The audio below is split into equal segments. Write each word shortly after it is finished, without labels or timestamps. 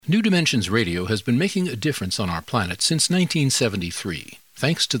New Dimensions Radio has been making a difference on our planet since 1973,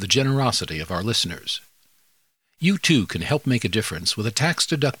 thanks to the generosity of our listeners. You too can help make a difference with a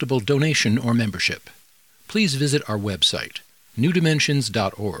tax-deductible donation or membership. Please visit our website,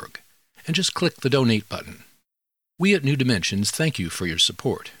 newdimensions.org, and just click the Donate button. We at New Dimensions thank you for your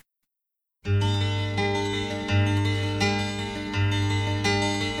support.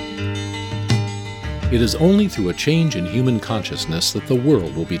 It is only through a change in human consciousness that the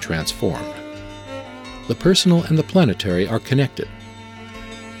world will be transformed. The personal and the planetary are connected.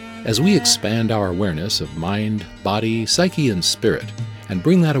 As we expand our awareness of mind, body, psyche, and spirit, and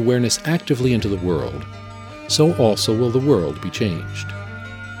bring that awareness actively into the world, so also will the world be changed.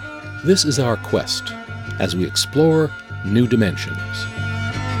 This is our quest as we explore new dimensions.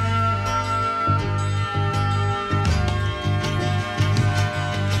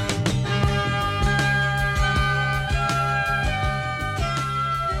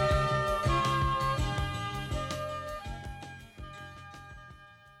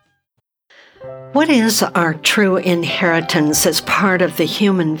 What is our true inheritance as part of the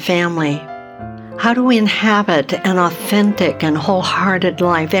human family? How do we inhabit an authentic and wholehearted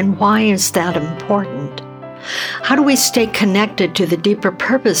life, and why is that important? How do we stay connected to the deeper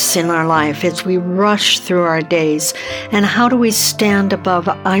purpose in our life as we rush through our days, and how do we stand above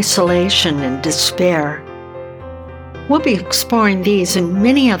isolation and despair? We'll be exploring these and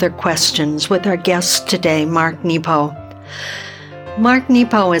many other questions with our guest today, Mark Nepo. Mark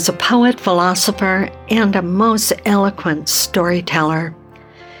Nepo is a poet, philosopher, and a most eloquent storyteller.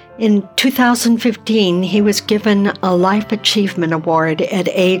 In 2015, he was given a Life Achievement Award at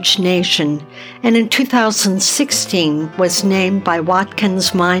Age Nation, and in 2016 was named by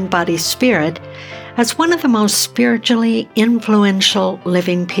Watkins Mind, Body, Spirit as one of the most spiritually influential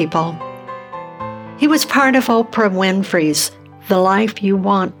living people. He was part of Oprah Winfrey's The Life You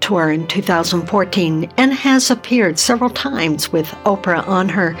Want tour in 2014 and has appeared several times with Oprah on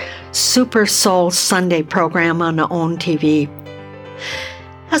her Super Soul Sunday program on OWN TV.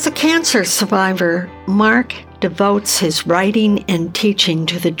 As a cancer survivor, Mark devotes his writing and teaching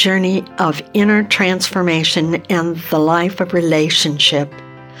to the journey of inner transformation and the life of relationship.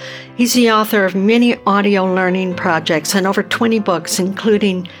 He's the author of many audio learning projects and over 20 books,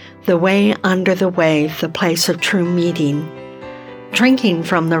 including The Way Under the Wave, The Place of True Meeting, Drinking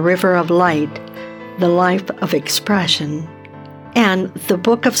from the River of Light, The Life of Expression, and The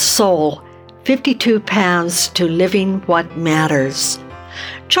Book of Soul, 52 Paths to Living What Matters.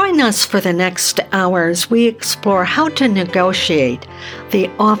 Join us for the next hour as we explore how to negotiate the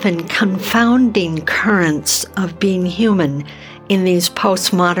often confounding currents of being human in these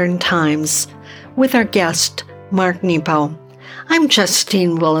postmodern times with our guest, Mark Nepo. I'm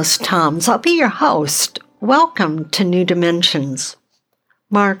Justine Willis-Toms. I'll be your host. Welcome to New Dimensions.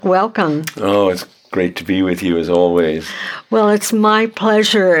 Mark, welcome. Oh, it's great to be with you as always. Well, it's my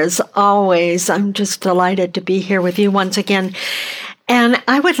pleasure as always. I'm just delighted to be here with you once again. And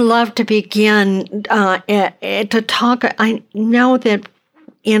I would love to begin to talk. I know that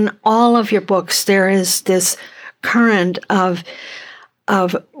in all of your books there is this current of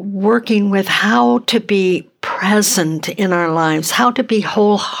working with how to be present in our lives, how to be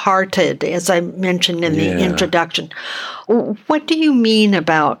wholehearted, as I mentioned in the introduction. What do you mean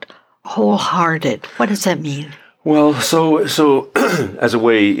about wholehearted? What does that mean? Well, so as a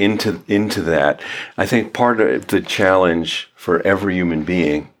way into that, I think part of the challenge for every human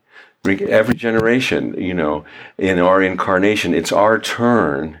being, every generation, in our incarnation, it's our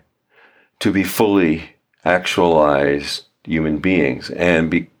turn to be fully actualized human beings,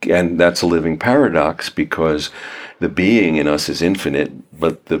 and that's a living paradox because the being in us is infinite,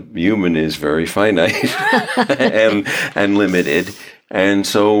 but the human is very finite and limited. And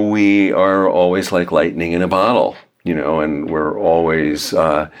so we are always like lightning in a bottle, and we're always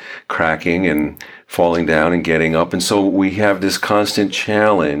cracking and falling down and getting up. And so we have this constant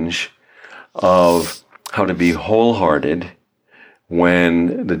challenge of how to be wholehearted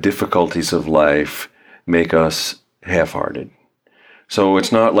when the difficulties of life make us half-hearted. So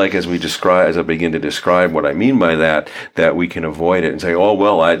it's not like as I begin to describe what I mean by that we can avoid it and say, oh,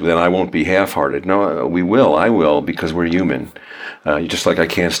 well, then I won't be half-hearted. No, I will, because we're human. Just like I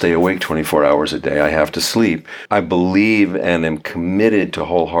can't stay awake 24 hours a day, I have to sleep. I believe and am committed to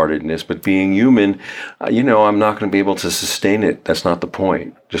wholeheartedness, but being human, I'm not going to be able to sustain it. That's not the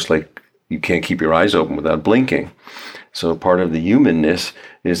point. Just like you can't keep your eyes open without blinking. So part of the humanness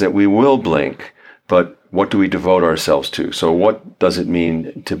is that we will blink, but what do we devote ourselves to? So what does it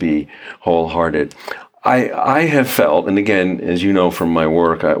mean to be wholehearted? I have felt, and again, as you know from my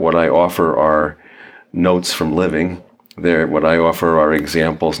work, what I offer are notes from living, What I offer are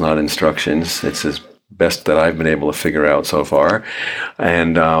examples, not instructions. It's as best that I've been able to figure out so far.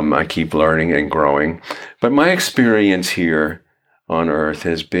 And I keep learning and growing. But my experience here on earth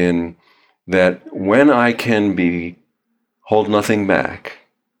has been that when I can hold nothing back,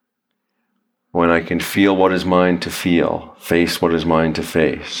 when I can feel what is mine to feel, face what is mine to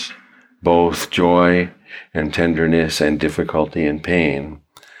face, both joy and tenderness and difficulty and pain,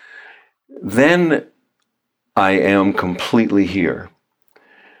 then I am completely here.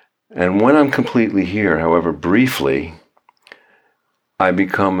 And when I'm completely here, however briefly, I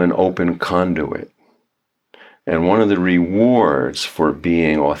become an open conduit. And one of the rewards for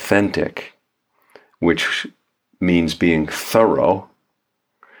being authentic, which means being thorough,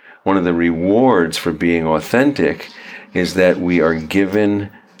 one of the rewards for being authentic is that we are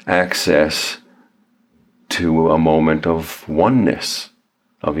given access to a moment of oneness,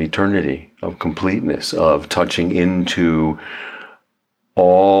 of eternity, of completeness, of touching into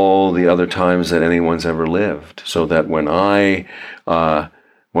all the other times that anyone's ever lived. So that when I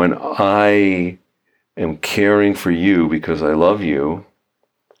am caring for you because I love you,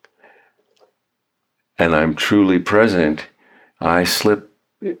 and I'm truly present, I slip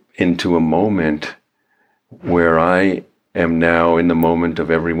into a moment where I am now in the moment of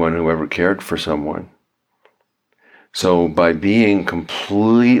everyone who ever cared for someone. So by being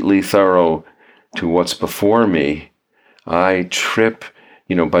completely thorough to what's before me, I trip,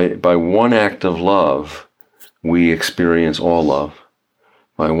 by one act of love, we experience all love.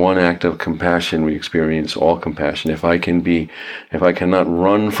 By one act of compassion, we experience all compassion. If I cannot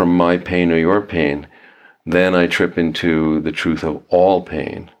run from my pain or your pain, then I trip into the truth of all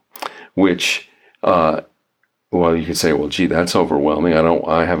pain, which, you could say, well, gee, that's overwhelming.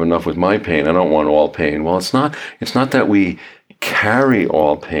 I have enough with my pain. I don't want all pain. Well, it's not that we carry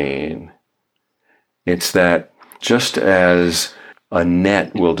all pain. It's that just as a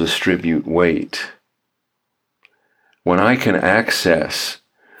net will distribute weight, when I can access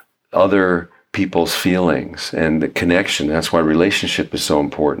other people's feelings and the connection, that's why relationship is so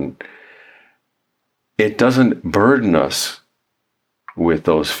important. It doesn't burden us with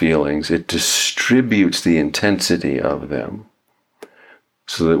those feelings. It distributes the intensity of them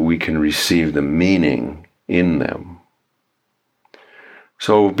so that we can receive the meaning in them.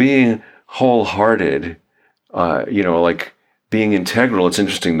 So being wholehearted, like being integral, it's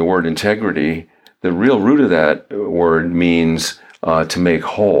interesting, the word integrity, the real root of that word means to make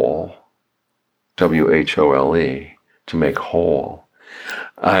whole, W-H-O-L-E, to make whole.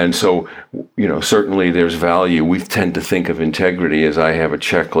 And so, certainly there's value. We tend to think of integrity as I have a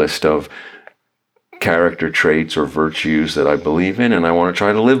checklist of character traits or virtues that I believe in, and I want to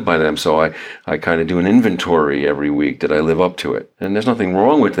try to live by them. So I kind of do an inventory every week. Did I live up to it? And there's nothing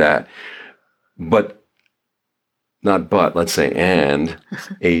wrong with that. Let's say, and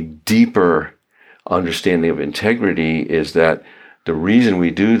a deeper understanding of integrity is that the reason we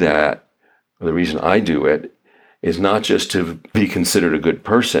do that, or the reason I do it, is not just to be considered a good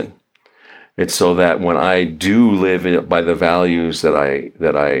person. It's so that when I do live by the values that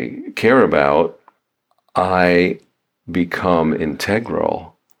I care about, I become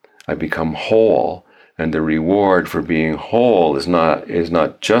integral. I become whole. And the reward for being whole is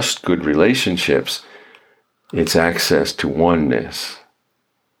not just good relationships, it's access to oneness.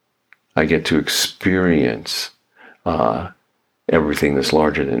 I get to experience everything that's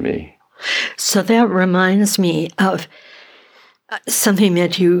larger than me. So that reminds me of something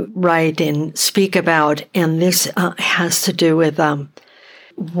that you write and speak about, and this has to do with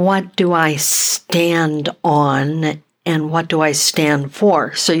what do I stand on and what do I stand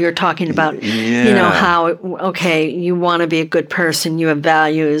for? So you're talking about, how, you want to be a good person, you have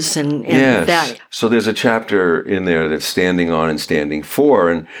values and yes. that. So there's a chapter in there that's standing on and standing for,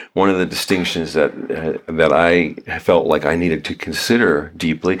 and one of the distinctions that I felt like I needed to consider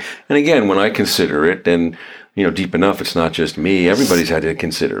deeply, and again, when I consider it, then, deep enough, it's not just me, everybody's had to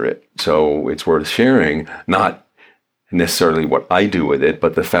consider it. So it's worth sharing, not necessarily what I do with it,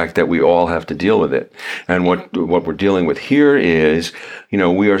 but the fact that we all have to deal with it. And what we're dealing with here is,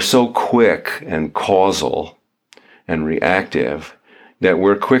 we are so quick and causal and reactive that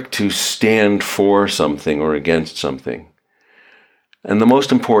we're quick to stand for something or against something. And the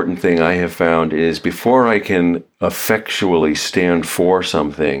most important thing I have found is before I can effectually stand for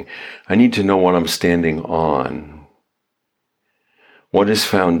something, I need to know what I'm standing on. What is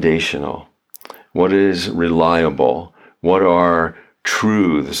foundational? What is reliable? What are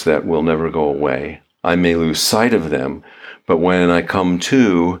truths that will never go away? I may lose sight of them, but when I come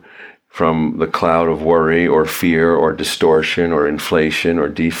to from the cloud of worry or fear or distortion or inflation or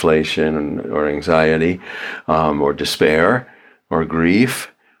deflation or anxiety or despair or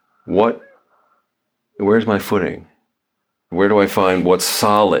grief. Where's my footing? Where do I find what's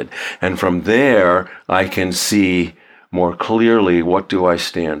solid? And from there, I can see more clearly, what do I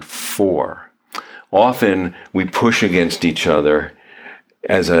stand for? Often we push against each other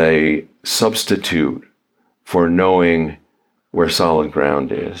as a substitute for knowing where solid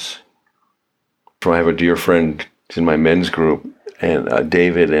ground is. So I have a dear friend in my men's group, and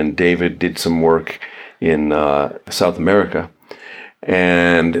David did some work in South America.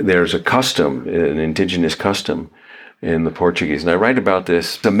 And there's a custom, an indigenous custom in the Portuguese. And I write about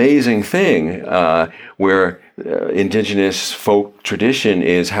this amazing thing where indigenous folk tradition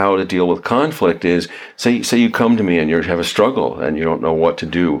is how to deal with conflict is, say you come to me and you have a struggle and you don't know what to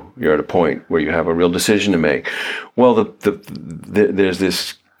do. You're at a point where you have a real decision to make. Well, there's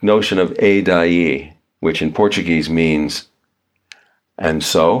this notion of e daí, which in Portuguese means, and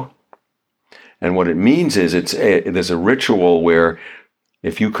so. And what it means is there's a ritual where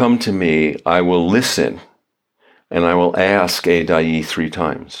if you come to me, I will listen and I will ask e daí 3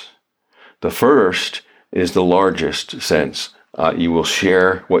 times. The first is the largest sense. You will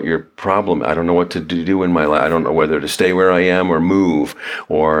share what your problem, I don't know what to do in my life. I don't know whether to stay where I am or move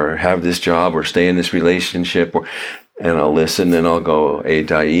or have this job or stay in this relationship. And I'll listen and I'll go, e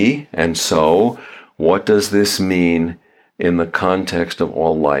daí, and so what does this mean in the context of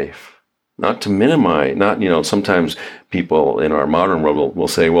all life? Not to minimize, sometimes people in our modern world will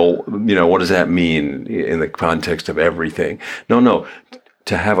say, well, what does that mean in the context of everything? No,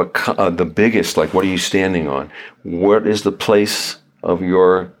 to have the biggest, like, what are you standing on? What is the place of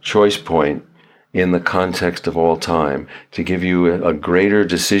your choice point in the context of all time? To give you a greater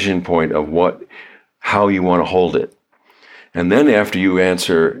decision point of how you want to hold it. And then after you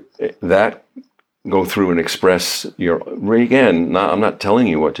answer that, go through and express I'm not telling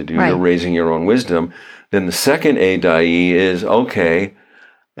you what to do, right. You're raising your own wisdom. Then the second e daí is, okay,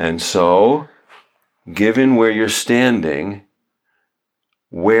 and so, given where you're standing,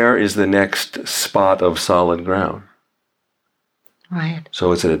 where is the next spot of solid ground? Right.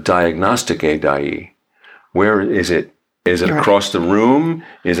 So it's a diagnostic e daí. Where is it? Is it across the room?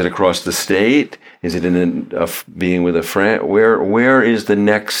 Is it across the state? Is it in being with a friend? Where is the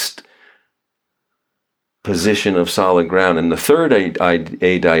next position of solid ground? And the third e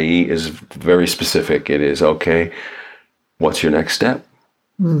daí is very specific. It is, okay, what's your next step?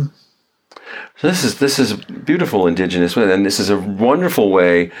 Mm. So this is beautiful indigenous, and this is a wonderful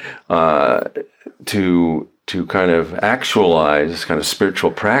way to kind of actualize kind of spiritual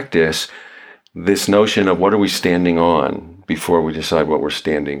practice. This notion of what are we standing on before we decide what we're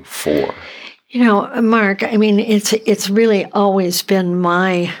standing for. Mark, I mean, it's really always been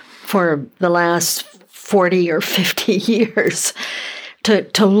for the last 40 or 50 years,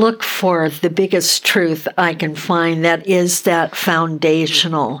 to look for the biggest truth I can find that is that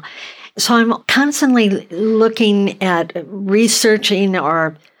foundational. So I'm constantly looking at researching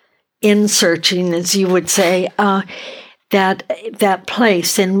or in-searching, as you would say, that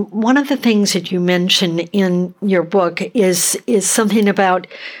place. And one of the things that you mention in your book is something about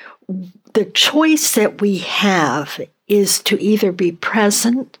the choice that we have is to either be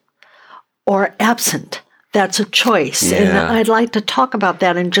present or absent. That's a choice. Yeah. And I'd like to talk about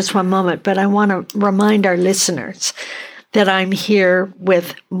that in just one moment, but I want to remind our listeners that I'm here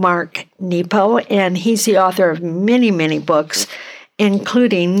with Mark Nepo, and he's the author of many, many books,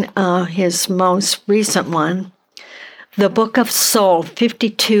 including his most recent one, The Book of Soul,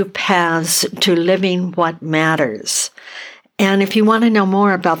 52 Paths to Living What Matters. And if you want to know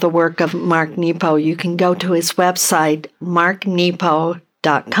more about the work of Mark Nepo, you can go to his website,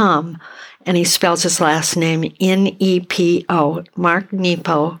 marknepo.com, and he spells his last name Nepo,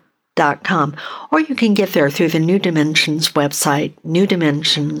 marknepo.com. Or you can get there through the New Dimensions website,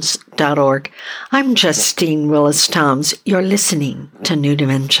 newdimensions.org. I'm Justine Willis-Toms. You're listening to New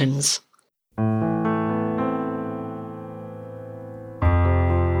Dimensions.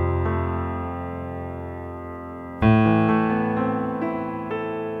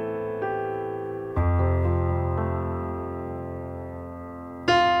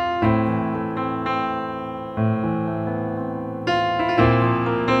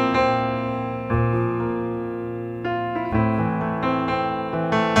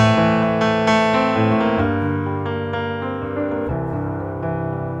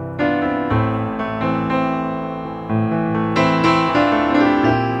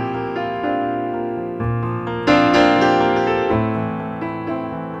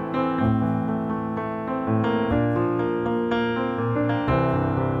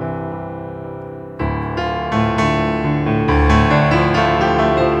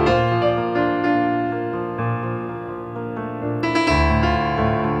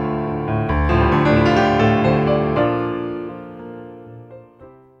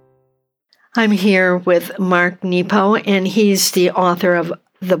 I'm here with Mark Nepo, and he's the author of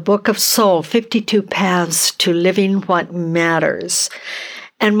The Book of Soul, 52 Paths to Living What Matters.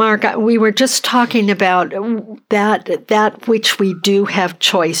 And Mark, we were just talking about that which we do have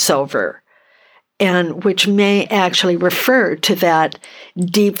choice over, and which may actually refer to that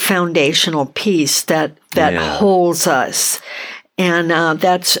deep foundational peace that holds us. And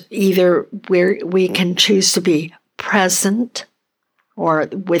that's either where we can choose to be present, or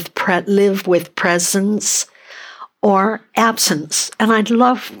live with presence, or absence. And I'd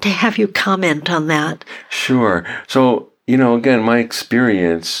love to have you comment on that. Sure. So, again, my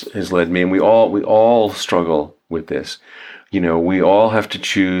experience has led me, and we all struggle with this. We all have to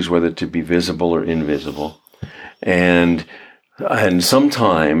choose whether to be visible or invisible. And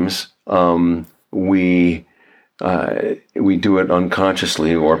sometimes we do it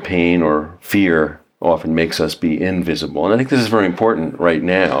unconsciously, or pain or fear often makes us be invisible. And I think this is very important right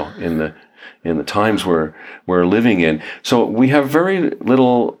now in the times we're living in. So we have very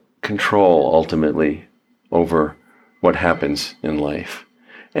little control ultimately over what happens in life.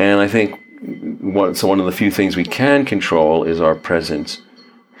 And I think one of the few things we can control is our presence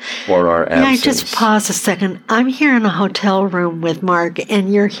or our absence. May I just pause a second? I'm here in a hotel room with Mark,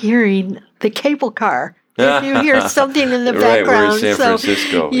 and you're hearing the cable car. If you hear something in the background. Right, we're in San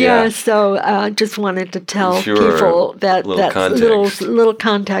Francisco. Yeah, so just wanted to tell people that little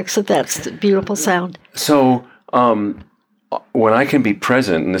context that that's a beautiful sound. So when I can be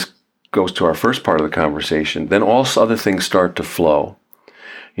present, and this goes to our first part of the conversation, then all other things start to flow.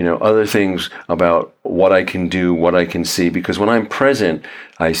 Other things about what I can do, what I can see, because when I'm present,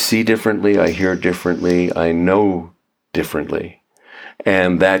 I see differently, I hear differently, I know differently.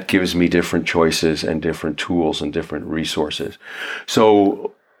 And that gives me different choices and different tools and different resources.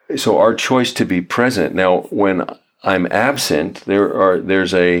 So our choice to be present. Now, when I'm absent,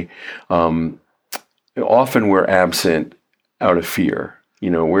 often we're absent out of fear.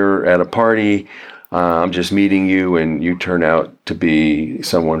 We're at a party, I'm just meeting you, and you turn out to be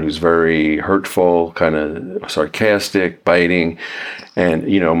someone who's very hurtful, kind of sarcastic, biting. And,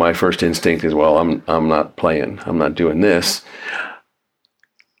 my first instinct is, well, I'm not playing, I'm not doing this.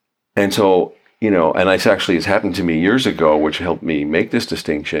 And so, and it actually has happened to me years ago, which helped me make this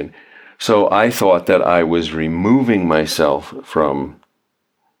distinction. So I thought that I was removing myself from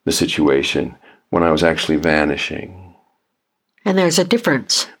the situation when I was actually vanishing. And there's a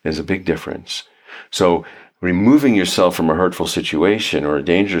difference. There's a big difference. So removing yourself from a hurtful situation or a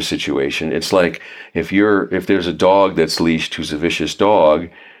dangerous situation, it's like if there's a dog that's leashed who's a vicious dog,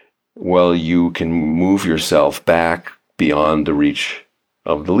 well, you can move yourself back beyond the reach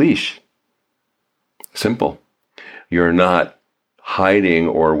of the leash. Simple. You're not hiding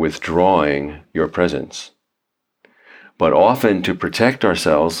or withdrawing your presence. But often to protect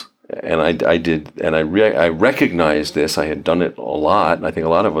ourselves, and I recognized this, I had done it a lot, and I think a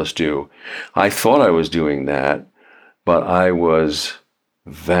lot of us do. I thought I was doing that, but I was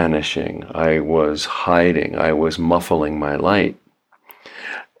vanishing. I was hiding. I was muffling my light.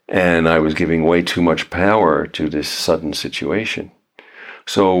 And I was giving way too much power to this sudden situation.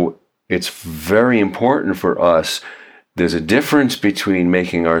 So it's very important for us. There's a difference between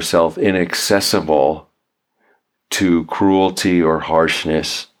making ourselves inaccessible to cruelty or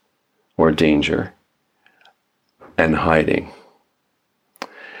harshness or danger and hiding.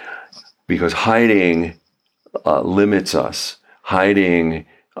 Because hiding limits us. Hiding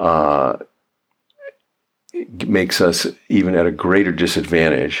makes us even at a greater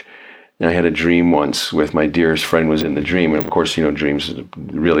disadvantage. And I had a dream once with my dearest friend was in the dream. And of course, dreams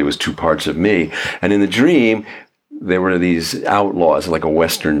really was two parts of me. And in the dream, there were these outlaws, like a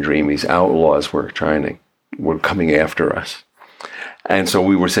Western dream. These outlaws were coming after us. And so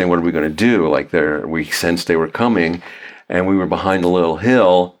we were saying, what are we going to do? We sensed they were coming, and we were behind a little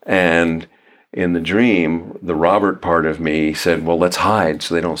hill. And in the dream, the Robert part of me said, well, let's hide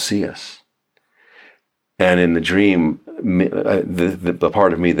so they don't see us. And in the dream, the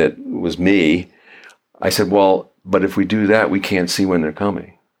part of me that was me, I said, well, but if we do that, we can't see when they're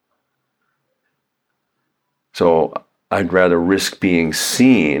coming. So I'd rather risk being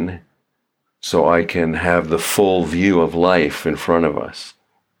seen so I can have the full view of life in front of us,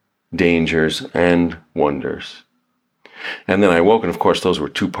 dangers and wonders. And then I woke, and of course, those were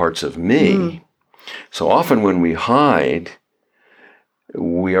two parts of me. Mm. So often when we hide,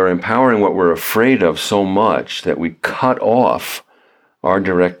 we are empowering what we're afraid of so much that we cut off our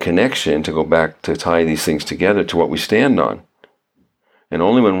direct connection, to go back to tie these things together, to what we stand on. And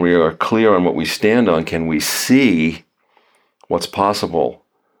only when we are clear on what we stand on can we see what's possible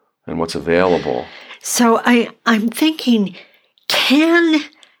and what's available. So I'm thinking, can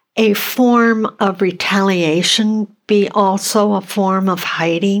a form of retaliation be also a form of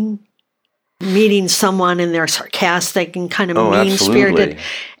hiding? Meeting someone and they're sarcastic and kind of mean-spirited,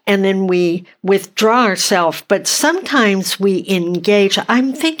 and then we withdraw ourselves. But sometimes we engage.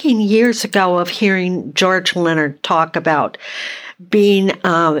 I'm thinking years ago of hearing George Leonard talk about being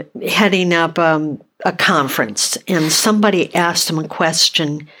heading up a conference, and somebody asked him a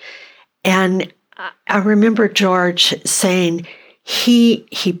question, and I remember George saying he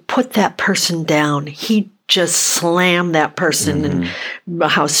put that person down. He just slammed that person and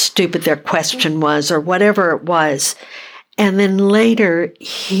how stupid their question was or whatever it was. And then later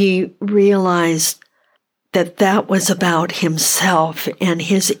he realized that that was about himself and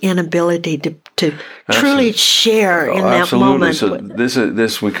his inability to truly share in that moment. So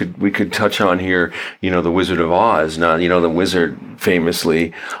this we could touch on here. The Wizard of Oz. Now, the wizard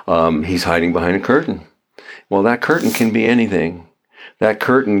famously, he's hiding behind a curtain. Well, that curtain can be anything. That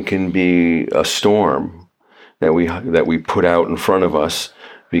curtain can be a storm that we put out in front of us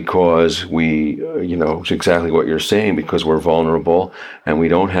because we, it's exactly what you're saying, because we're vulnerable and we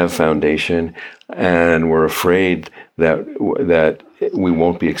don't have foundation and we're afraid that we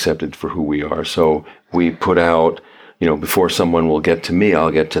won't be accepted for who we are. So we put out, before someone will get to me, I'll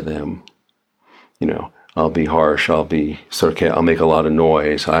get to them. I'll be harsh, I'll be sarcastic, I'll make a lot of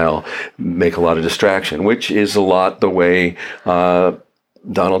noise, I'll make a lot of distraction, which is a lot the way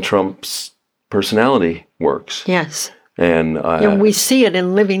Donald Trump's personality works. Yes. And we see it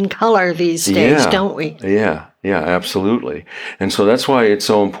in living color these days, don't we? Yeah, absolutely. And so that's why it's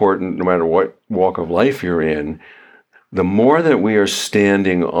so important, no matter what walk of life you're in, the more that we are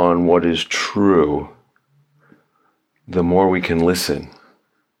standing on what is true, the more we can listen.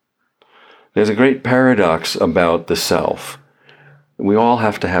 There's a great paradox about the self. We all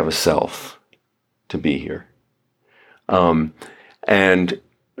have to have a self to be here. But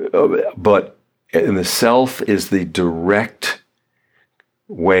the self is the direct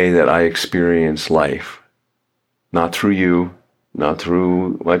way that I experience life. Not through you, not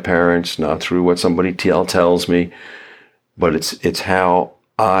through my parents, not through what somebody tells me, but it's how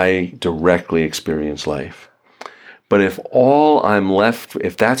I directly experience life. But if that's all I'm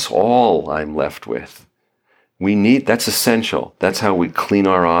left with, that's essential. That's how we clean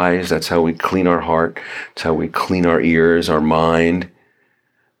our eyes, that's how we clean our heart, that's how we clean our ears, our mind.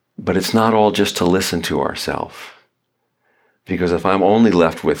 But it's not all just to listen to ourselves. Because if I'm only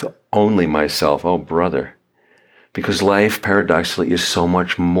left with only myself, oh brother, because life paradoxically is so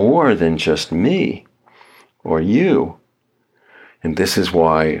much more than just me or you. And this is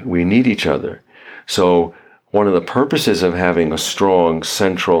why we need each other. So one of the purposes of having a strong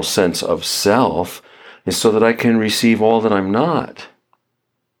central sense of self is so that I can receive all that I'm not.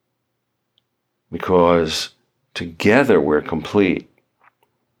 Because together we're complete.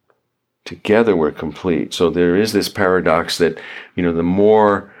 Together we're complete. So there is this paradox that, the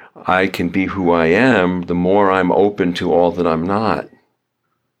more I can be who I am, the more I'm open to all that I'm not.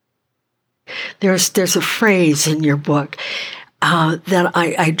 There's a phrase in your book that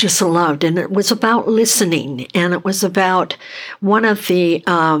I just loved, and it was about listening, and it was about one of the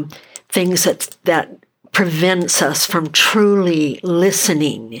things that prevents us from truly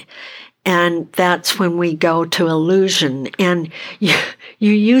listening. And that's when we go to illusion. And you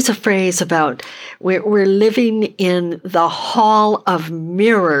use a phrase about we're living in the hall of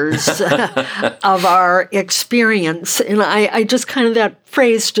mirrors of our experience. And I just that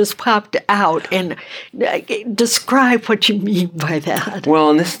phrase just popped out. And describe what you mean by that.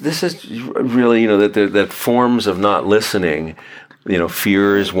 Well, and this is really, that forms of not listening.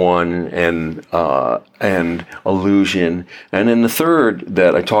 Fear is one, and illusion. And then the third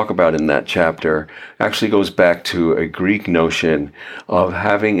that I talk about in that chapter actually goes back to a Greek notion of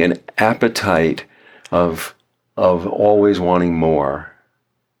having an appetite of always wanting more.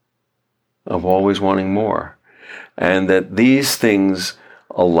 Of always wanting more. And that these things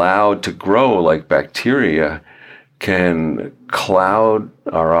allowed to grow like bacteria can cloud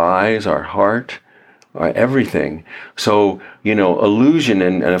our eyes, our heart, everything. So, illusion,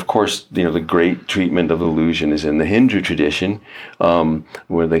 and of course, the great treatment of illusion is in the Hindu tradition,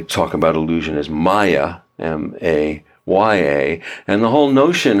 where they talk about illusion as Maya, M-A-Y-A, and the whole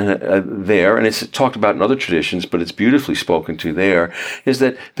notion there, and it's talked about in other traditions, but it's beautifully spoken to there, is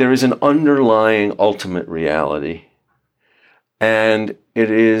that there is an underlying ultimate reality. And it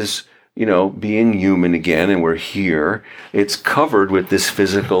is, being human again, and we're here, it's covered with this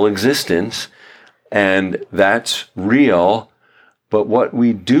physical existence. And that's real, but what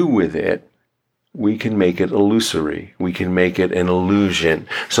we do with it, we can make it illusory. We can make it an illusion.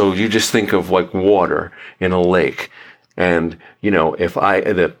 So you just think of like water in a lake. And, if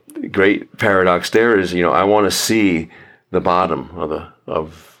great paradox there is, I want to see the bottom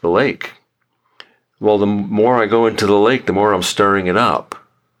of the lake. Well, the more I go into the lake, the more I'm stirring it up.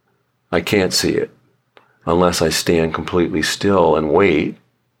 I can't see it unless I stand completely still and wait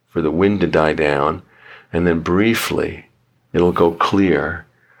for the wind to die down, and then briefly it'll go clear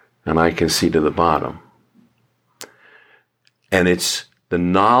and I can see to the bottom. And it's the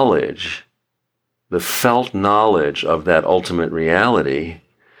knowledge, the felt knowledge of that ultimate reality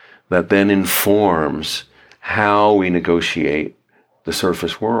that then informs how we negotiate the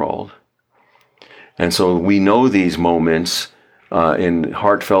surface world. And so we know these moments in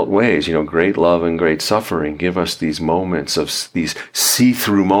heartfelt ways. Great love and great suffering give us these moments of these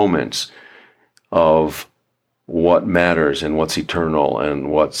see-through moments of what matters and what's eternal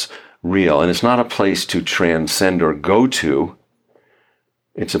and what's real. And it's not a place to transcend or go to.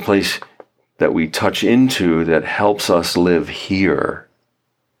 It's a place that we touch into that helps us live here.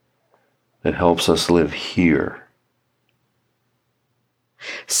 That helps us live here.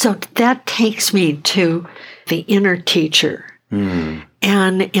 So that takes me to the inner teacher.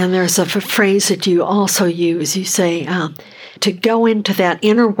 And there's a phrase that you also use. You say to go into that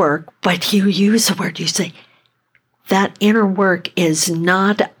inner work, but you use the word, you say, that inner work is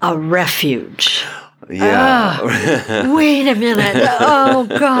not a refuge. Yeah. Wait a minute. Oh,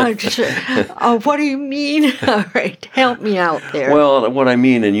 gosh. What do you mean? All right. Help me out there. Well, what I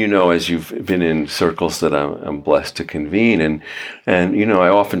mean, and as you've been in circles that I'm blessed to convene, and I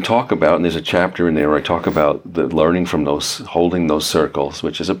often talk about, and there's a chapter in there where I talk about the learning from those, holding those circles,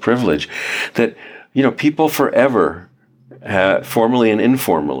 which is a privilege, that, people forever, formally and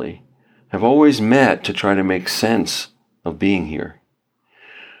informally, have always met to try to make sense of being here.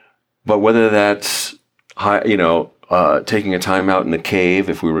 But whether that's, taking a time out in the cave,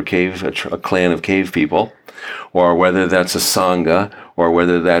 if we were a clan of cave people, or whether that's a sangha, or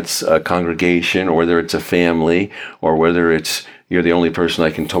whether that's a congregation, or whether it's a family, or whether it's you're the only person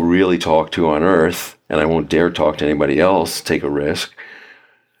I can really talk to on earth, and I won't dare talk to anybody else, take a risk,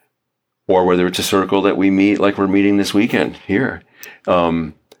 or whether it's a circle that we meet like we're meeting this weekend here.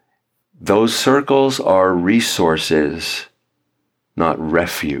 Those circles are resources, not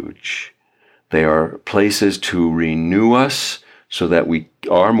refuge. They are places to renew us so that we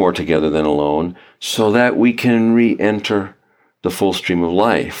are more together than alone, so that we can re-enter the full stream of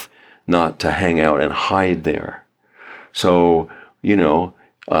life, not to hang out and hide there. So, this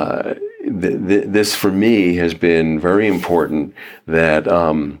for me has been very important, that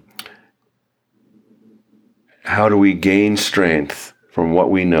how do we gain strength from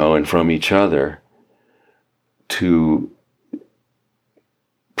what we know and from each other to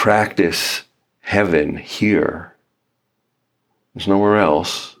practice heaven here. There's nowhere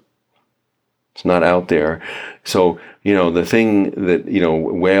else. It's not out there. So, the thing that,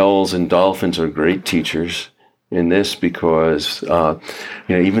 whales and dolphins are great teachers in this, because,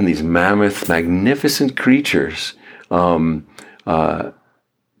 even these mammoth, magnificent creatures,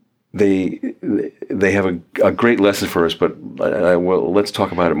 they have a great lesson for us, but let's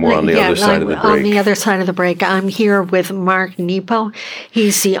talk about it more on the other side of the break. On the other side of the break, I'm here with Mark Nepo.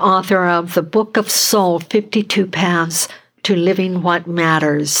 He's the author of The Book of Soul, 52 Paths to Living What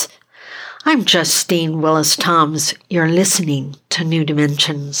Matters. I'm Justine Willis-Toms. You're listening to New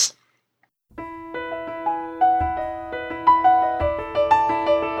Dimensions.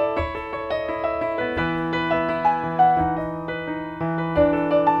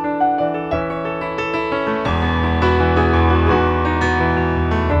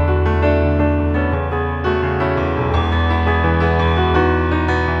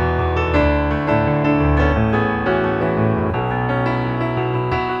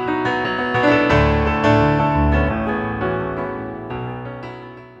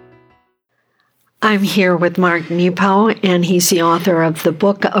 I'm here with Mark Nepo, and he's the author of The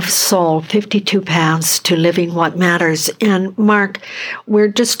Book of Soul, 52 Paths to Living What Matters. And Mark, we're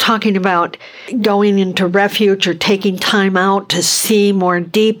just talking about going into refuge or taking time out to see more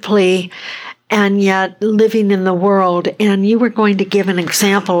deeply, and yet living in the world. And you were going to give an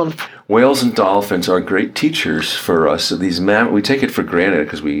example of... Whales and dolphins are great teachers for us. We take it for granted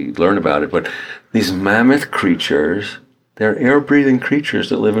because we learn about it, but these mammoth creatures, they're air-breathing creatures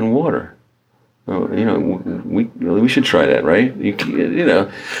that live in water. We should try that, right?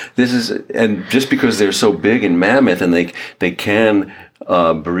 This is, and just because they're so big and mammoth, and they can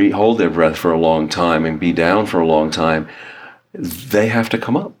hold their breath for a long time and be down for a long time, they have to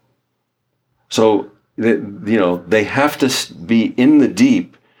come up. So they have to be in the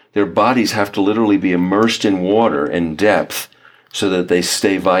deep. Their bodies have to literally be immersed in water and depth so that they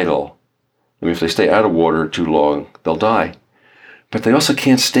stay vital. I mean, if they stay out of water too long, they'll die. but they also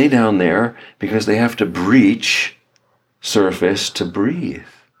can't stay down there because they have to breach surface to breathe.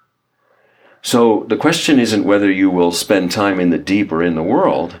 So the question isn't whether you will spend time in the deep or in the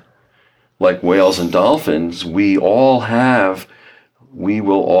world. Like whales and dolphins, we will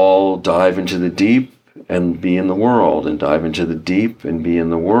all dive into the deep and be in the world, and dive into the deep and be in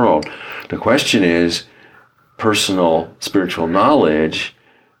the world. The question is, personal spiritual knowledge,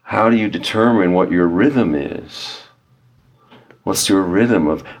 how do you determine what your rhythm is? What's your rhythm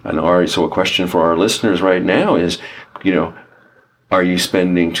of, so a question for our listeners right now is, are you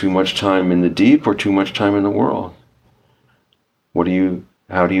spending too much time in the deep or too much time in the world?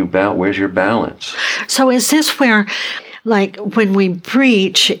 Where's your balance? So is this where, like, when we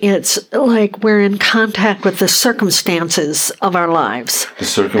breach, it's like we're in contact with the circumstances of our lives? The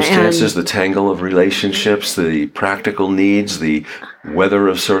circumstances, the tangle of relationships, the practical needs, the weather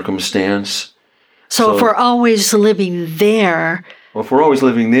of circumstance. So if we're always living there... Well, if we're always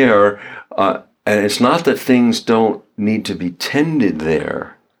living there, and it's not that things don't need to be tended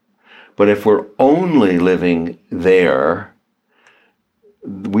there, but if we're only living there,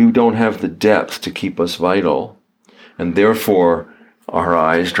 we don't have the depth to keep us vital, and therefore our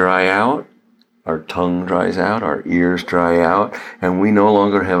eyes dry out, our tongue dries out, our ears dry out, and we no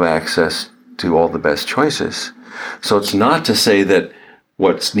longer have access to all the best choices. So it's not to say that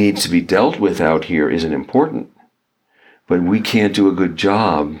what needs to be dealt with out here isn't important, but we can't do a good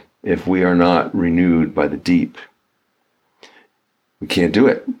job if we are not renewed by the deep. We can't do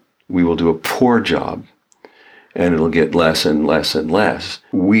it. We will do a poor job, and it'll get less and less and less.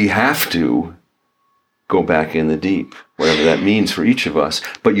 We have to go back in the deep, whatever that means for each of us.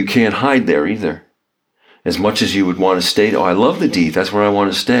 But you can't hide there either. As much as you would want to stay, I love the deep, that's where I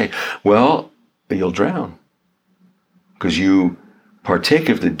want to stay. Well, you'll drown. Because you partake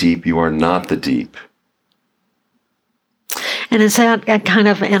of the deep, you are not the deep. And is that a kind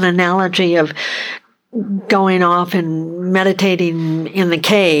of an analogy of going off and meditating in the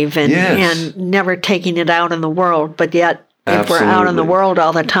cave and never taking it out in the world, but yet if we're out in the world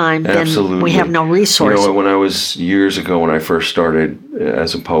all the time, then we have no resources. When I was years ago, when I first started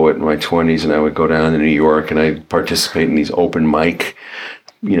as a poet in my 20s, and I would go down to New York and I'd participate in these open mic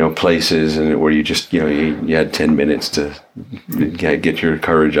places, and where you just, you had 10 minutes to get your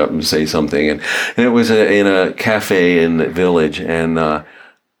courage up and say something. And it was in a cafe in the Village, and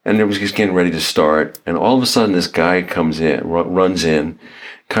it was just getting ready to start. And all of a sudden, this guy runs in,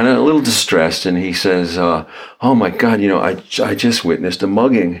 kind of a little distressed, and he says, "Oh my God, I just witnessed a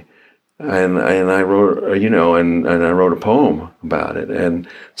mugging, and I wrote, and I wrote a poem about it." And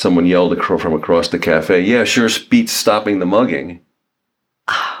someone yelled from across the cafe, "Yeah, sure beats stopping the mugging."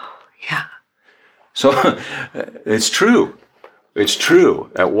 Oh, yeah. So it's true. It's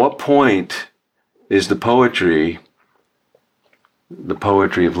true. At what point is the poetry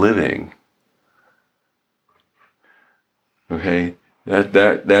of living? Okay,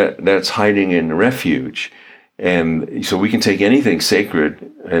 that's hiding in refuge, and so we can take anything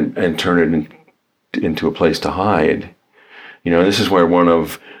sacred and turn it into a place to hide. This is where one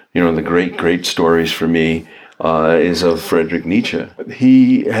of the great stories for me is of Friedrich Nietzsche.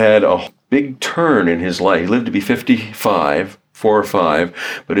 He had a big turn in his life. He lived to be 55, 4 or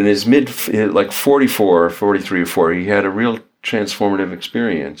 5, but in his like 44, 43 or 4, he had a real transformative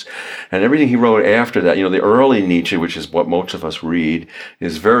experience. And everything he wrote after that, the early Nietzsche, which is what most of us read,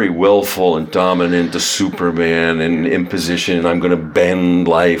 is very willful and dominant, the Superman and imposition, I'm going to bend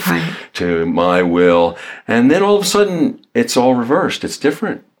life to my will. And then all of a sudden, it's all reversed. It's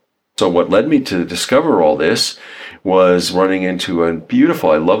different. So what led me to discover all this was running into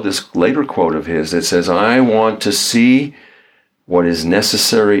I love this later quote of his that says, "I want to see what is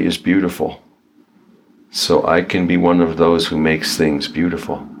necessary is beautiful, so I can be one of those who makes things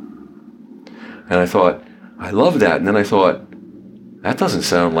beautiful." And I thought, I love that. And then I thought, that doesn't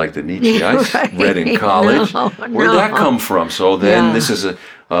sound like the Nietzsche I read in college. Where'd that come from? So then this is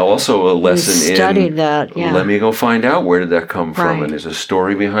also a lesson in that. Yeah. Let me go find out, where did that come from? And there's a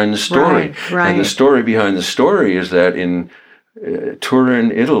story behind the story. And the story behind the story is that in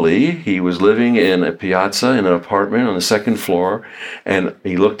Turin, Italy, he was living in a piazza in an apartment on the second floor, and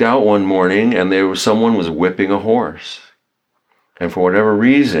he looked out one morning and someone was whipping a horse. And for whatever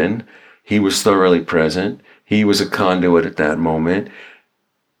reason, he was thoroughly present. He was a conduit at that moment,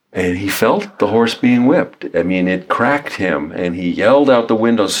 and he felt the horse being whipped. I mean, it cracked him, and he yelled out the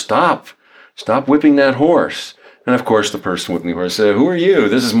window, "Stop whipping that horse." And of course, the person whipping the horse said, "Who are you?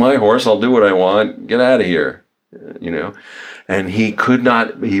 This is my horse. I'll do what I want. Get out of here." And he could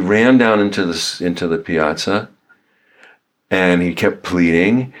not, he ran down into the piazza, and he kept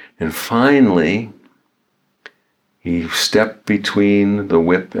pleading, and finally He stepped between the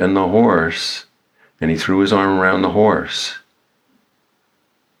whip and the horse, and he threw his arm around the horse.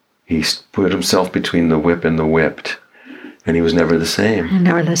 He put himself between the whip and the whipped, and he was never the same.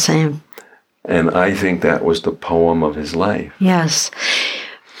 Never the same. And I think that was the poem of his life. Yes.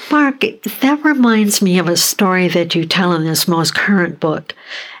 Mark, that reminds me of a story that you tell in this most current book,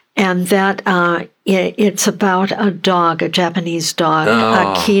 and that it's about a dog, a Japanese dog,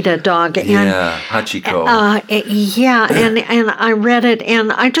 Akita dog. And, Hachiko. And I read it,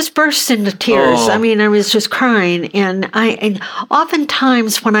 and I just burst into tears. I mean, I was just crying. And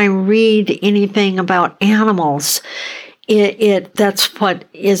oftentimes when I read anything about animals, that's what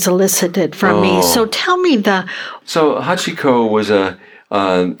is elicited from me. So tell me So Hachiko was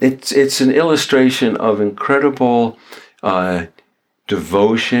it's an illustration of incredible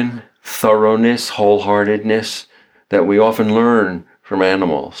devotion, thoroughness, wholeheartedness that we often learn from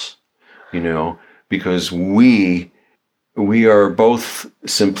animals, because we are both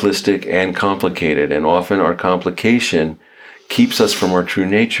simplistic and complicated, and often our complication keeps us from our true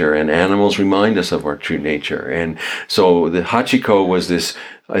nature, and animals remind us of our true nature. And so the Hachiko was this,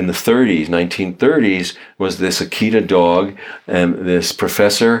 in the 1930s, was this Akita dog, and this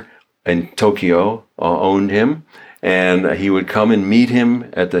professor in Tokyo owned him, and he would come and meet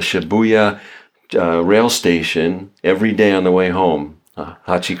him at the Shibuya rail station every day on the way home.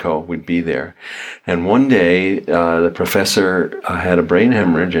 Hachiko would be there. And one day, the professor had a brain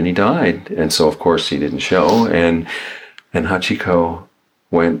hemorrhage and he died. And so, of course, he didn't show. And Hachiko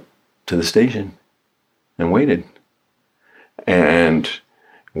went to the station and waited. And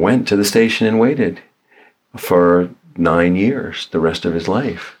went to the station and waited for 9 years, the rest of his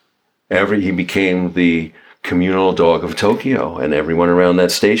life. He became the communal dog of Tokyo, and everyone around that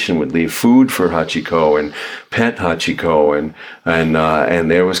station would leave food for Hachiko and pet Hachiko,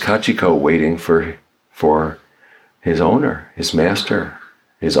 and there was Hachiko waiting for his owner, his master,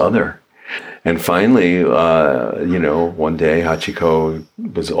 his other. And finally, one day Hachiko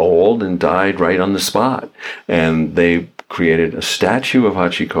was old and died right on the spot, and they created a statue of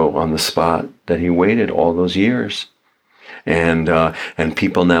Hachiko on the spot that he waited all those years. And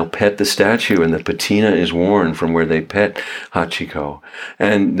people now pet the statue, and the patina is worn from where they pet Hachiko.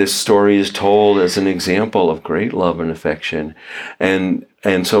 And this story is told as an example of great love and affection. And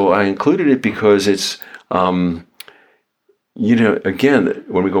so I included it because it's, again,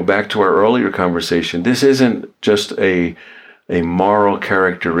 when we go back to our earlier conversation, this isn't just a moral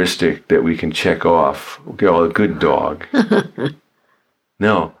characteristic that we can check off. A good dog.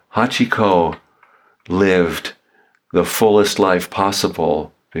 No, Hachiko lived the fullest life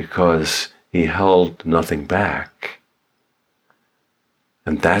possible because he held nothing back.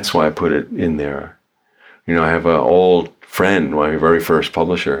 And that's why I put it in there. I have an old friend, my very first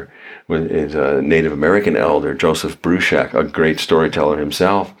publisher, is a Native American elder, Joseph Bruchac, a great storyteller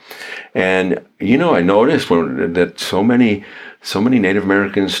himself. And, I noticed that so many Native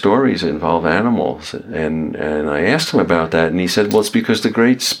American stories involve animals. And I asked him about that, and he said, well, it's because the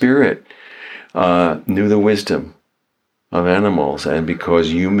Great Spirit knew the wisdom of animals, and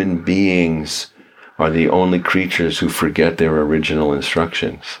because human beings are the only creatures who forget their original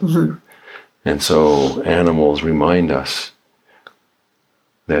instructions. Mm-hmm. And so animals remind us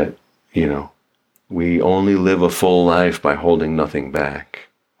that, we only live a full life by holding nothing back.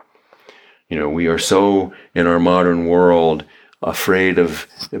 We are so, in our modern world, afraid of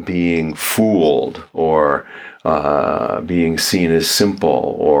being fooled or being seen as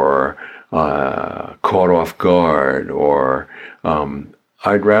simple or caught off guard, or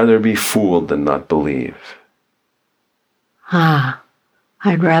I'd rather be fooled than not believe.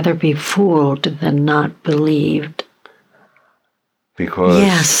 I'd rather be fooled than not believed.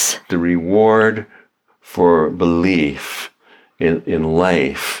 Because the reward for belief in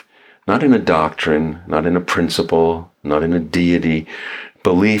life, not in a doctrine, not in a principle, not in a deity,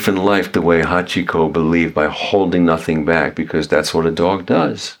 belief in life the way Hachiko believed, by holding nothing back, because that's what a dog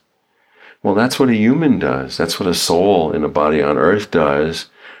does. Well, that's what a human does. That's what a soul in a body on earth does,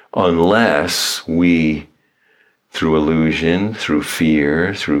 unless we, through illusion, through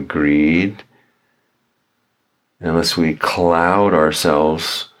fear, through greed, unless we cloud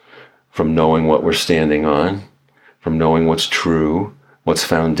ourselves from knowing what we're standing on, from knowing what's true, what's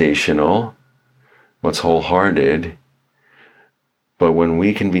foundational, what's wholehearted. But when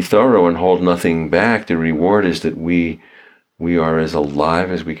we can be thorough and hold nothing back, the reward is that we are as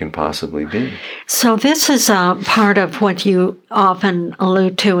alive as we can possibly be. So this is part of what you often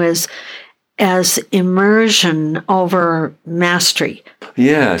allude to as immersion over mastery.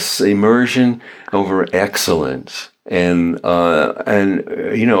 Yes, immersion over excellence. And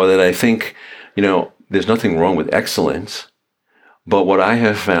that I think, there's nothing wrong with excellence. But what I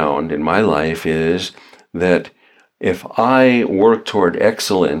have found in my life is that if I work toward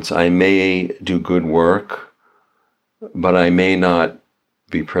excellence, I may do good work, but I may not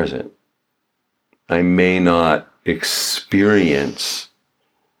be present. I may not experience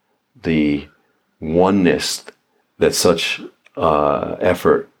the oneness that such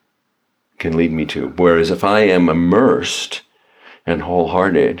effort can lead me to. Whereas if I am immersed and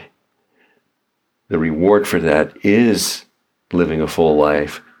wholehearted, the reward for that is living a full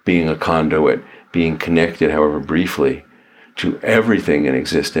life, being a conduit, being connected, however briefly, to everything in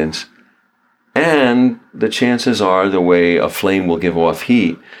existence. And the chances are, the way a flame will give off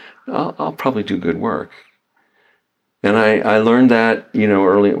heat, I'll probably do good work. And I learned that,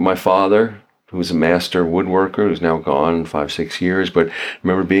 early. My father, who was a master woodworker, who's now gone 5-6 years, but I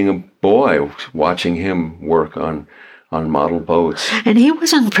remember being a boy watching him work on model boats. And he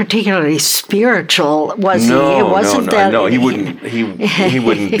wasn't particularly spiritual, was he? It wasn't no, he wouldn't. He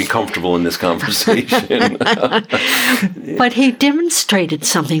wouldn't be comfortable in this conversation. But he demonstrated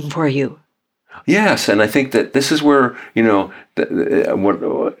something for you. Yes, and I think that this is where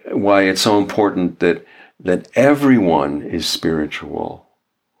why it's so important that everyone is spiritual.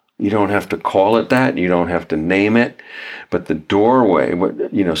 You don't have to call it that. You don't have to name it. But the doorway,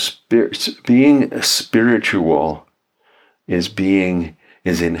 being spiritual is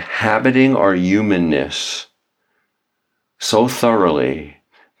inhabiting our humanness so thoroughly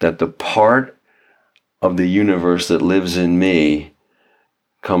that the part of the universe that lives in me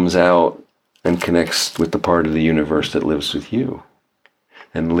comes out and connects with the part of the universe that lives with you,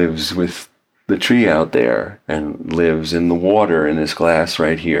 and lives with the tree out there, and lives in the water in this glass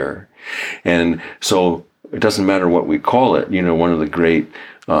right here. And so it doesn't matter what we call it. One of the great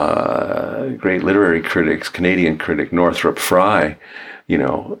literary critics, Canadian critic Northrop Frye,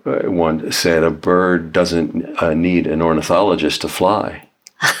 once said, a bird doesn't need an ornithologist to fly.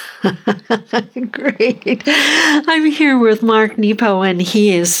 Great. I'm here with Mark Nepo, and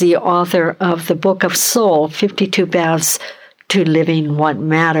he is the author of the Book of Soul, 52 Paths to Living What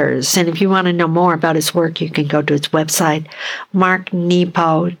Matters. And if you want to know more about his work, you can go to his website,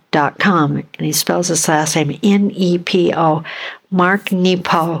 marknepo.com. And he spells his last name Nepo,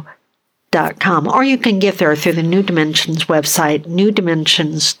 marknepo.com. Or you can get there through the New Dimensions website,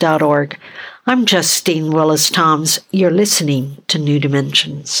 newdimensions.org. I'm Justine Willis-Toms. You're listening to New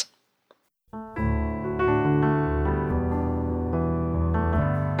Dimensions.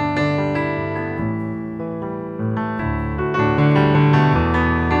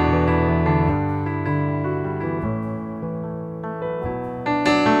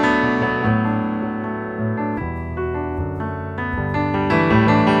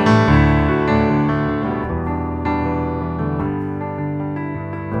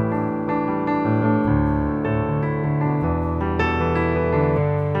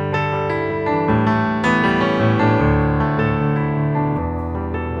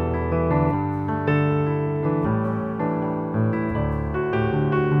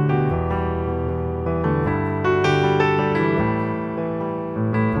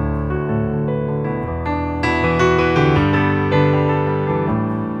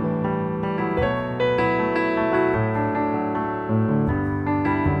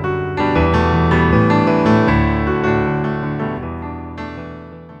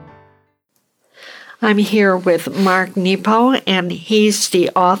 I'm here with Mark Nepo, and he's the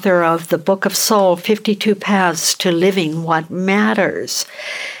author of the Book of Soul, 52 Paths to Living What Matters.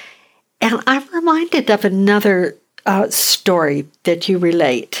 And I'm reminded of another story that you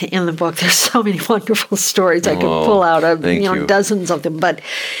relate in the book. There's so many wonderful stories I could pull out of, dozens of them,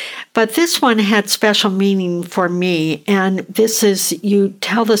 but this one had special meaning for me, and this is, you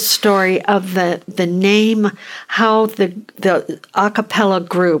tell the story of the name, how the a cappella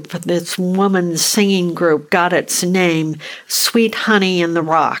group, this woman's singing group, got its name, Sweet Honey in the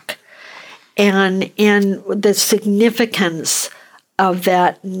Rock, and the significance of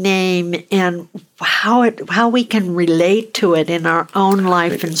that name and how we can relate to it in our own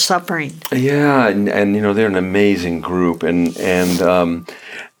life and suffering. Yeah, and they're an amazing group, and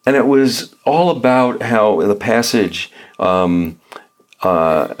it was all about how the passage, a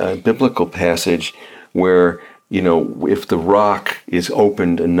biblical passage, where if the rock is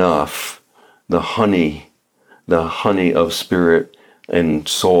opened enough, the honey of spirit and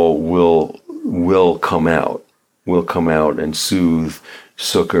soul will come out and soothe,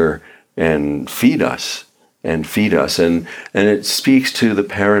 succor, and feed us. And it speaks to the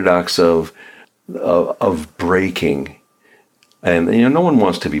paradox of breaking. And no one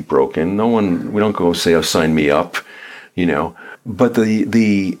wants to be broken. We don't go say, "Oh, sign me up," But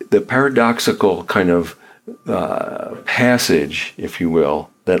the paradoxical kind of passage, if you will,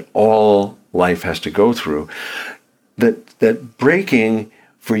 that all life has to go through, that breaking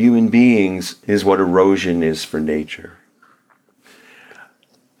for human beings is what erosion is for nature.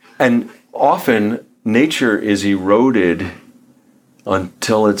 And often nature is eroded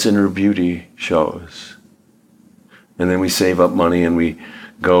until its inner beauty shows. And then we save up money and we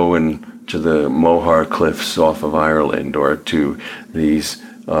go to the Moher Cliffs off of Ireland, or to these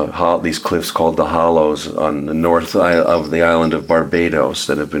cliffs called the Hollows on the north of the island of Barbados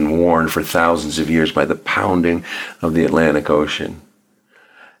that have been worn for thousands of years by the pounding of the Atlantic Ocean.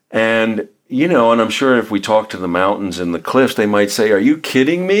 And, and I'm sure if we talk to the mountains and the cliffs, they might say, "Are you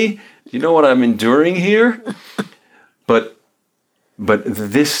kidding me? You know what I'm enduring here?" But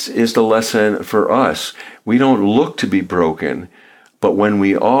this is the lesson for us. We don't look to be broken, but when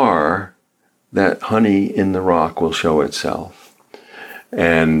we are, that honey in the rock will show itself.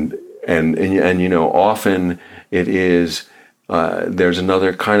 And often it is, there's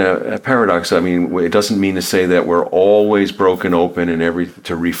another kind of paradox. I mean, it doesn't mean to say that we're always broken open and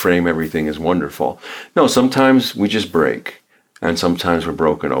to reframe everything is wonderful. No, sometimes we just break. And sometimes we're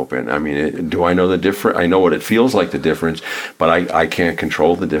broken open. I mean, do I know the difference? I know what it feels like, the difference, but I can't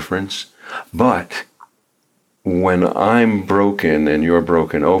control the difference. But when I'm broken and you're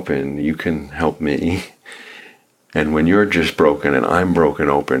broken open, you can help me. And when you're just broken and I'm broken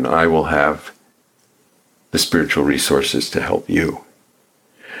open, I will have the spiritual resources to help you.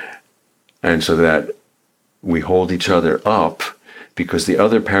 And so that we hold each other up, because the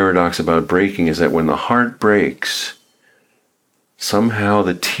other paradox about breaking is that when the heart breaks, somehow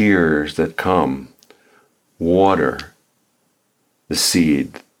the tears that come water the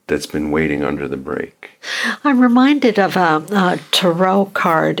seed that's been waiting under the break. I'm reminded of a tarot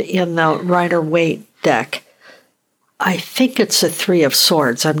card in the Rider-Waite deck. I think it's a Three of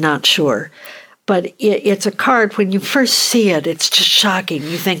Swords, I'm not sure. But it's a card, when you first see it, it's just shocking.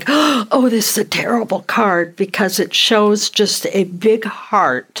 You think, oh, this is a terrible card, because it shows just a big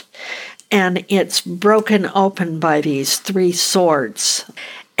heart. And it's broken open by these three swords.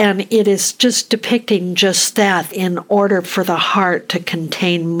 And it is just depicting just that. In order for the heart to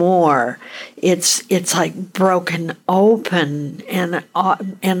contain more, it's like broken open,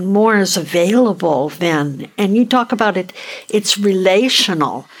 and more is available then. And you talk about it, it's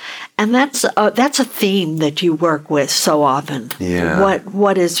relational. And that's a theme that you work with so often. Yeah.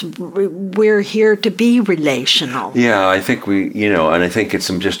 We're here to be relational. Yeah, I think and I think it's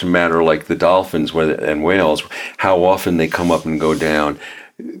just a matter like the dolphins and whales, how often they come up and go down.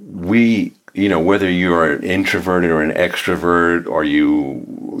 Whether you're an introverted or an extrovert, or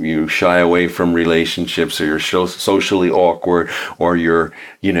you shy away from relationships, or you're socially awkward, or you're,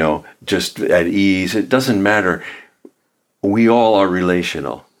 just at ease, it doesn't matter. We all are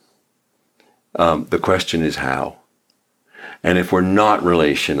relational. The question is how. And if we're not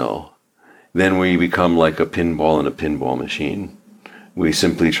relational, then we become like a pinball in a pinball machine. We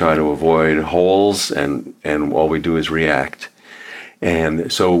simply try to avoid holes, and all we do is react.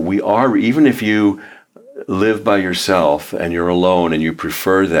 And so we are, even if you live by yourself and you're alone and you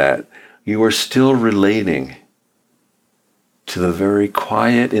prefer that, you are still relating to the very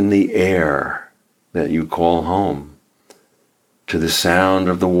quiet in the air that you call home, to the sound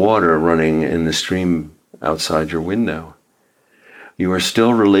of the water running in the stream outside your window. You are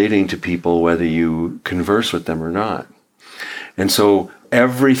still relating to people whether you converse with them or not. And so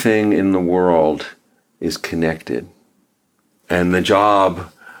everything in the world is connected. And the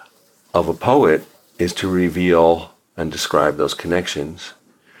job of a poet is to reveal and describe those connections.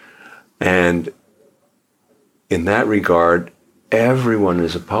 And in that regard, everyone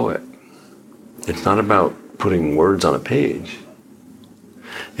is a poet. It's not about putting words on a page.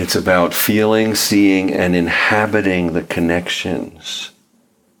 It's about feeling, seeing, and inhabiting the connections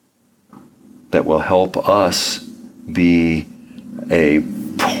that will help us be a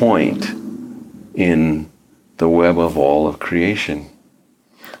point in the web of all of creation.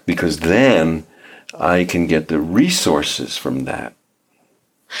 Because then I can get the resources from that.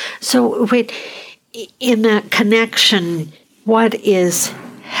 So wait, in that connection, what is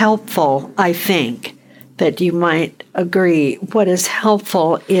helpful, I think, that you might agree, what is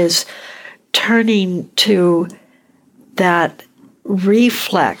helpful is turning to that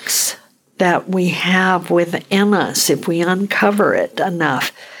reflex that we have within us, if we uncover it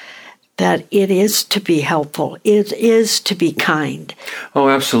enough, that it is to be helpful, it is to be kind. Oh,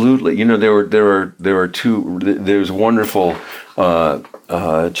 absolutely. There's a wonderful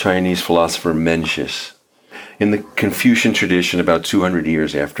Chinese philosopher, Mencius, in the Confucian tradition about 200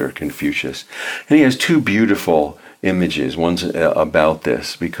 years after Confucius. And he has two beautiful images. One's about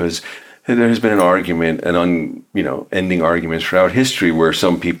this, because there has been an argument, ending arguments throughout history, where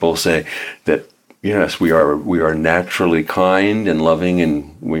some people say that yes, we are naturally kind and loving,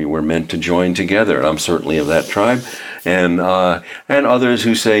 and we were meant to join together. I'm certainly of that tribe, and others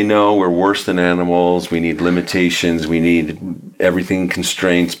who say no, we're worse than animals. We need limitations. We need everything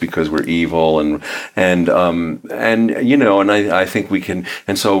constraints because we're evil, and I think we can.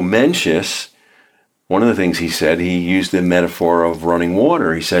 And so Mencius, one of the things he said, he used the metaphor of running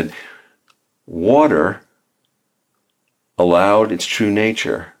water. He said, water, allowed its true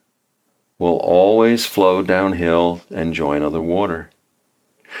nature, will always flow downhill and join other water.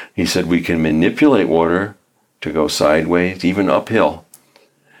 He said we can manipulate water to go sideways, even uphill.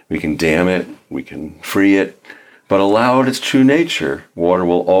 We can dam it, we can free it, but allowed its true nature, water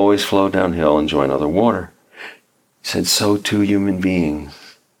will always flow downhill and join other water. He said, so too human beings.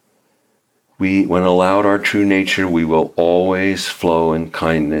 When allowed our true nature, we will always flow in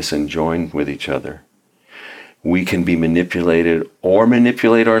kindness and join with each other. We can be manipulated or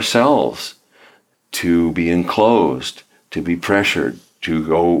manipulate ourselves to be enclosed, to be pressured, to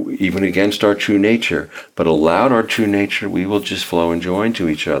go even against our true nature. But allowed our true nature, we will just flow and join to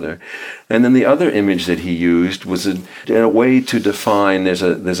each other. And then the other image that he used was a way to define, there's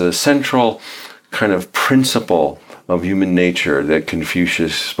a central kind of principle of human nature that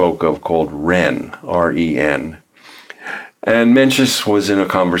Confucius spoke of called Ren, R-E-N. And Mencius was in a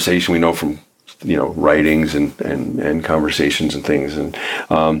conversation, we know from writings and conversations and things, and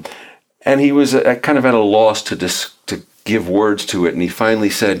he was kind of at a loss to give words to it. And he finally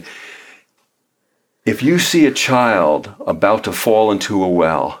said, if you see a child about to fall into a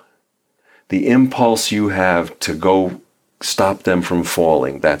well, the impulse you have to go stop them from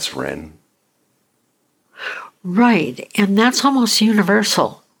falling, that's Ren. Right, and that's almost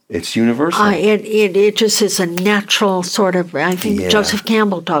universal. It's universal. It just is a natural sort of, I think Joseph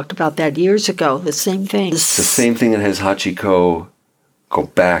Campbell talked about that years ago, the same thing. It's the same thing that has Hachiko go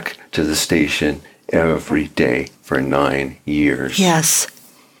back to the station every day for 9 years. Yes.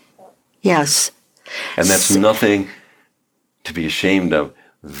 And that's nothing to be ashamed of.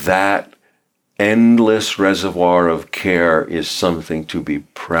 That endless reservoir of care is something to be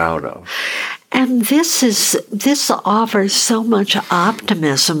proud of. And this offers so much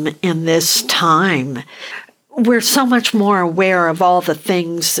optimism in this time. We're so much more aware of all the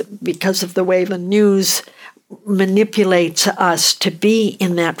things because of the way the news manipulates us to be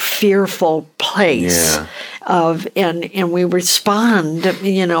in that fearful place and we respond,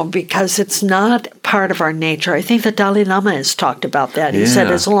 because it's not part of our nature. I think the Dalai Lama has talked about that. He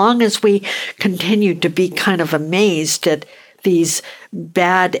said, as long as we continue to be kind of amazed at these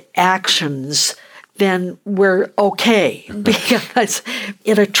bad actions, then we're okay, because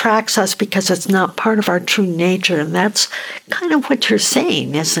it attracts us because it's not part of our true nature. And that's kind of what you're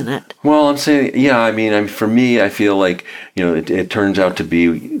saying, isn't it? Well, I'm saying, for me, I feel like, it turns out to be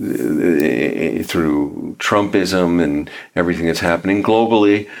through Trumpism and everything that's happening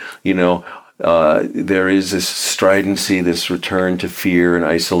globally, there is this stridency, this return to fear and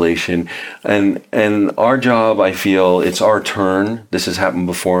isolation. And our job, I feel, it's our turn. This has happened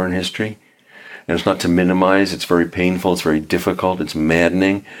before in history. And it's not to minimize. It's very painful. It's very difficult. It's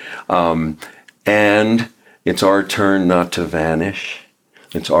maddening. And it's our turn not to vanish.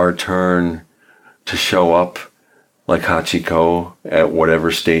 It's our turn to show up like Hachiko at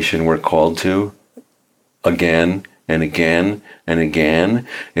whatever station we're called to again and again and again.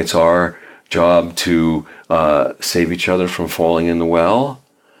 It's our job to save each other from falling in the well.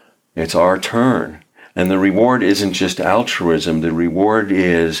 It's our turn. And the reward isn't just altruism. The reward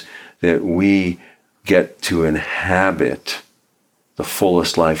is that we get to inhabit the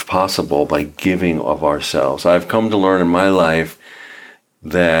fullest life possible by giving of ourselves. I've come to learn in my life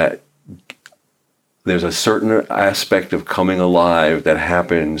that there's a certain aspect of coming alive that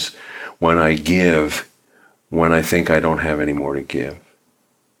happens when I give, when I think I don't have any more to give.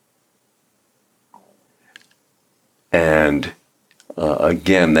 And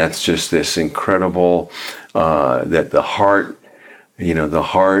again, that's just this incredible, that the heart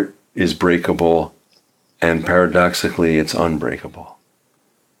is breakable, and paradoxically, it's unbreakable.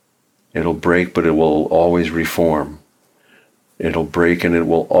 It'll break, but it will always reform. It'll break, and it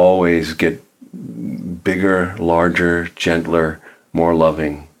will always get bigger, larger, gentler, more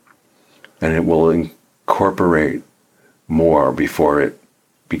loving, and it will incorporate more before it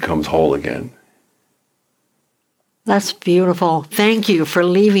becomes whole again. That's beautiful. Thank you for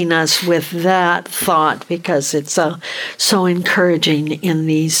leaving us with that thought, because it's so encouraging in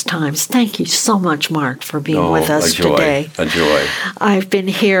these times. Thank you so much, Mark, for being with us today. A joy. I've been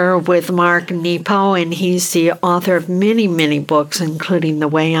here with Mark Nepo, and he's the author of many, many books, including The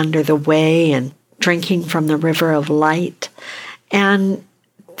Way Under the Way and Drinking from the River of Light, and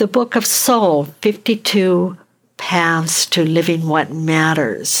the Book of Soul, 52 Paths to Living What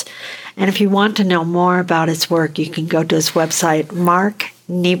Matters. And if you want to know more about his work, you can go to his website,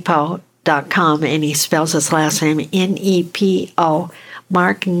 marknepo.com, and he spells his last name Nepo,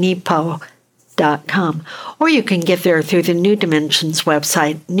 marknepo.com. Or you can get there through the New Dimensions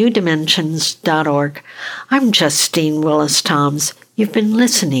website, newdimensions.org. I'm Justine Willis-Toms. You've been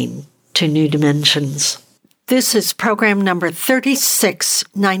listening to New Dimensions. This is program number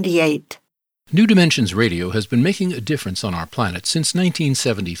 3698. New Dimensions Radio has been making a difference on our planet since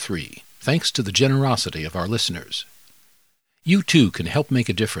 1973, thanks to the generosity of our listeners. You too can help make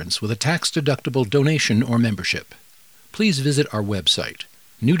a difference with a tax-deductible donation or membership. Please visit our website,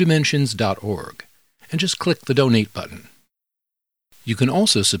 newdimensions.org, and just click the Donate button. You can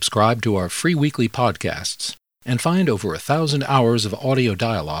also subscribe to our free weekly podcasts and find over 1,000 hours of audio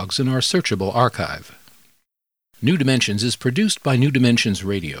dialogues in our searchable archive. New Dimensions is produced by New Dimensions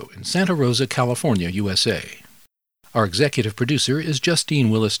Radio in Santa Rosa, California, USA. Our executive producer is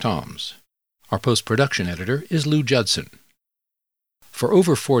Justine Willis-Toms. Our post-production editor is Lou Judson. For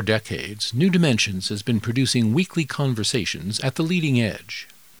over 4 decades, New Dimensions has been producing weekly conversations at the leading edge.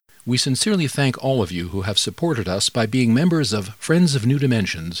 We sincerely thank all of you who have supported us by being members of Friends of New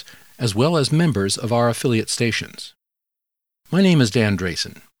Dimensions, as well as members of our affiliate stations. My name is Dan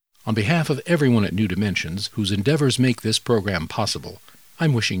Drayson. On behalf of everyone at New Dimensions, whose endeavors make this program possible,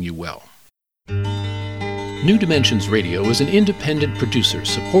 I'm wishing you well. New Dimensions Radio is an independent producer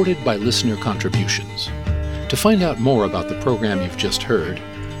supported by listener contributions. To find out more about the program you've just heard,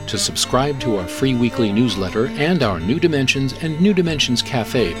 to subscribe to our free weekly newsletter and our New Dimensions and New Dimensions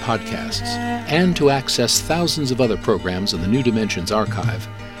Cafe podcasts, and to access thousands of other programs in the New Dimensions archive,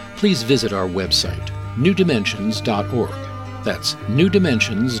 please visit our website, newdimensions.org. That's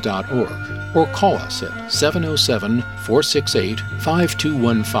newdimensions.org, or call us at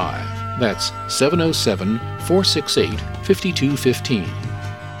 707-468-5215. That's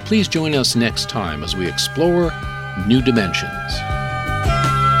 707-468-5215. Please join us next time as we explore New Dimensions.